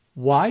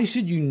Why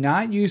should you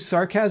not use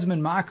sarcasm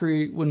and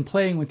mockery when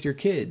playing with your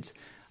kids?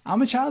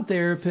 I'm a child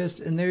therapist,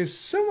 and there's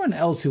someone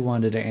else who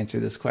wanted to answer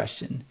this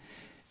question.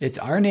 It's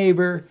our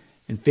neighbor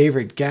and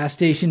favorite gas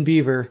station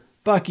beaver,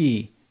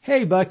 Buc-ee.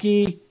 Hey,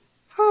 Buc-ee.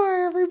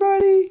 Hi,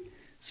 everybody.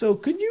 So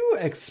could you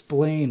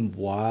explain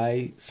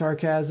why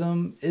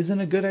sarcasm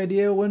isn't a good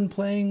idea when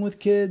playing with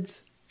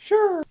kids?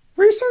 Sure.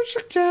 Research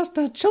suggests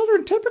that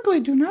children typically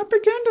do not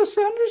begin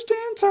to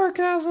understand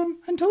sarcasm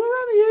until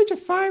around the age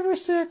of 5 or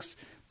 6.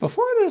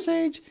 Before this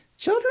age,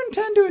 children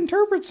tend to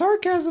interpret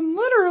sarcasm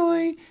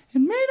literally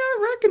and may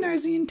not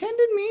recognize the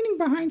intended meaning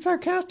behind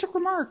sarcastic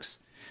remarks.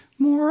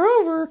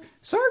 Moreover,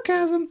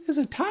 sarcasm is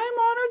a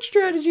time-honored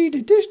strategy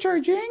to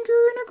discharge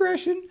anger and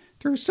aggression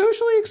through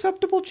socially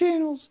acceptable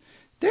channels.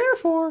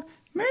 Therefore,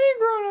 many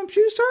grown-ups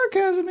use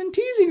sarcasm and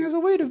teasing as a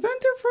way to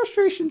vent their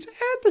frustrations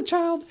at the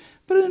child,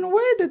 but in a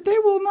way that they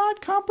will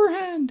not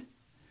comprehend.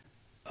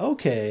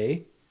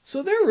 Okay,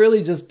 so they're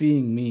really just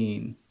being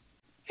mean.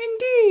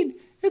 Indeed,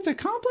 it's a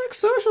complex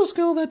social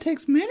skill that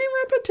takes many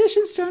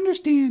repetitions to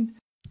understand.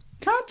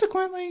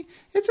 Consequently,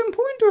 it's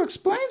important to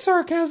explain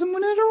sarcasm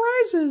when it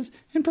arises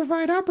and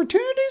provide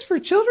opportunities for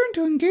children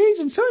to engage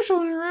in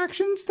social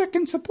interactions that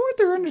can support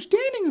their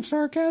understanding of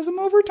sarcasm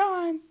over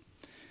time.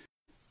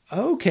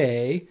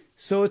 Okay,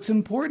 so it's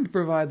important to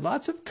provide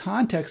lots of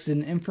context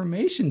and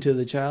information to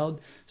the child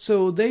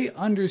so they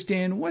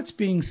understand what's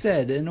being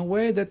said in a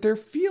way that their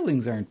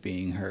feelings aren't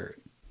being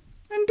hurt.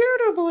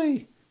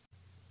 Indubitably.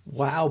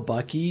 Wow,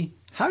 Buc-ee,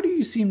 how do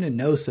you seem to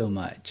know so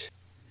much?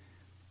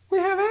 We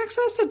have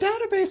access to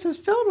databases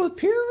filled with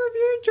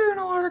peer-reviewed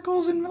journal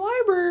articles in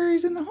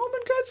libraries in the Home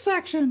and Goods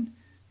section.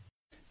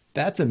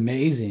 That's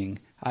amazing.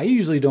 I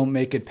usually don't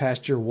make it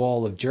past your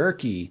wall of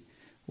jerky.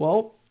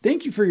 Well,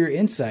 thank you for your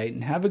insight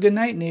and have a good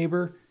night,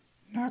 neighbor.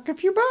 Knock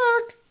if you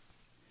buck.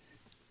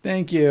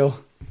 Thank you.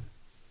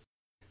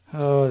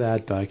 Oh,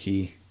 that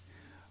Buc-ee.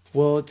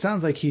 Well, it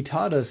sounds like he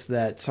taught us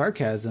that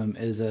sarcasm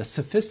is a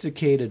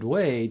sophisticated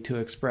way to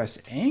express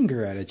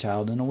anger at a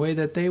child in a way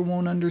that they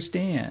won't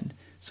understand,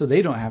 so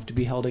they don't have to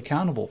be held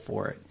accountable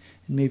for it.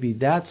 And maybe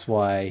that's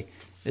why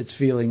it's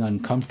feeling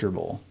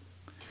uncomfortable.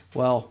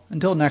 Well,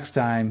 until next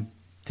time,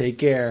 take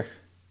care.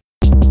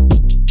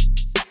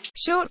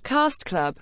 Shortcast Club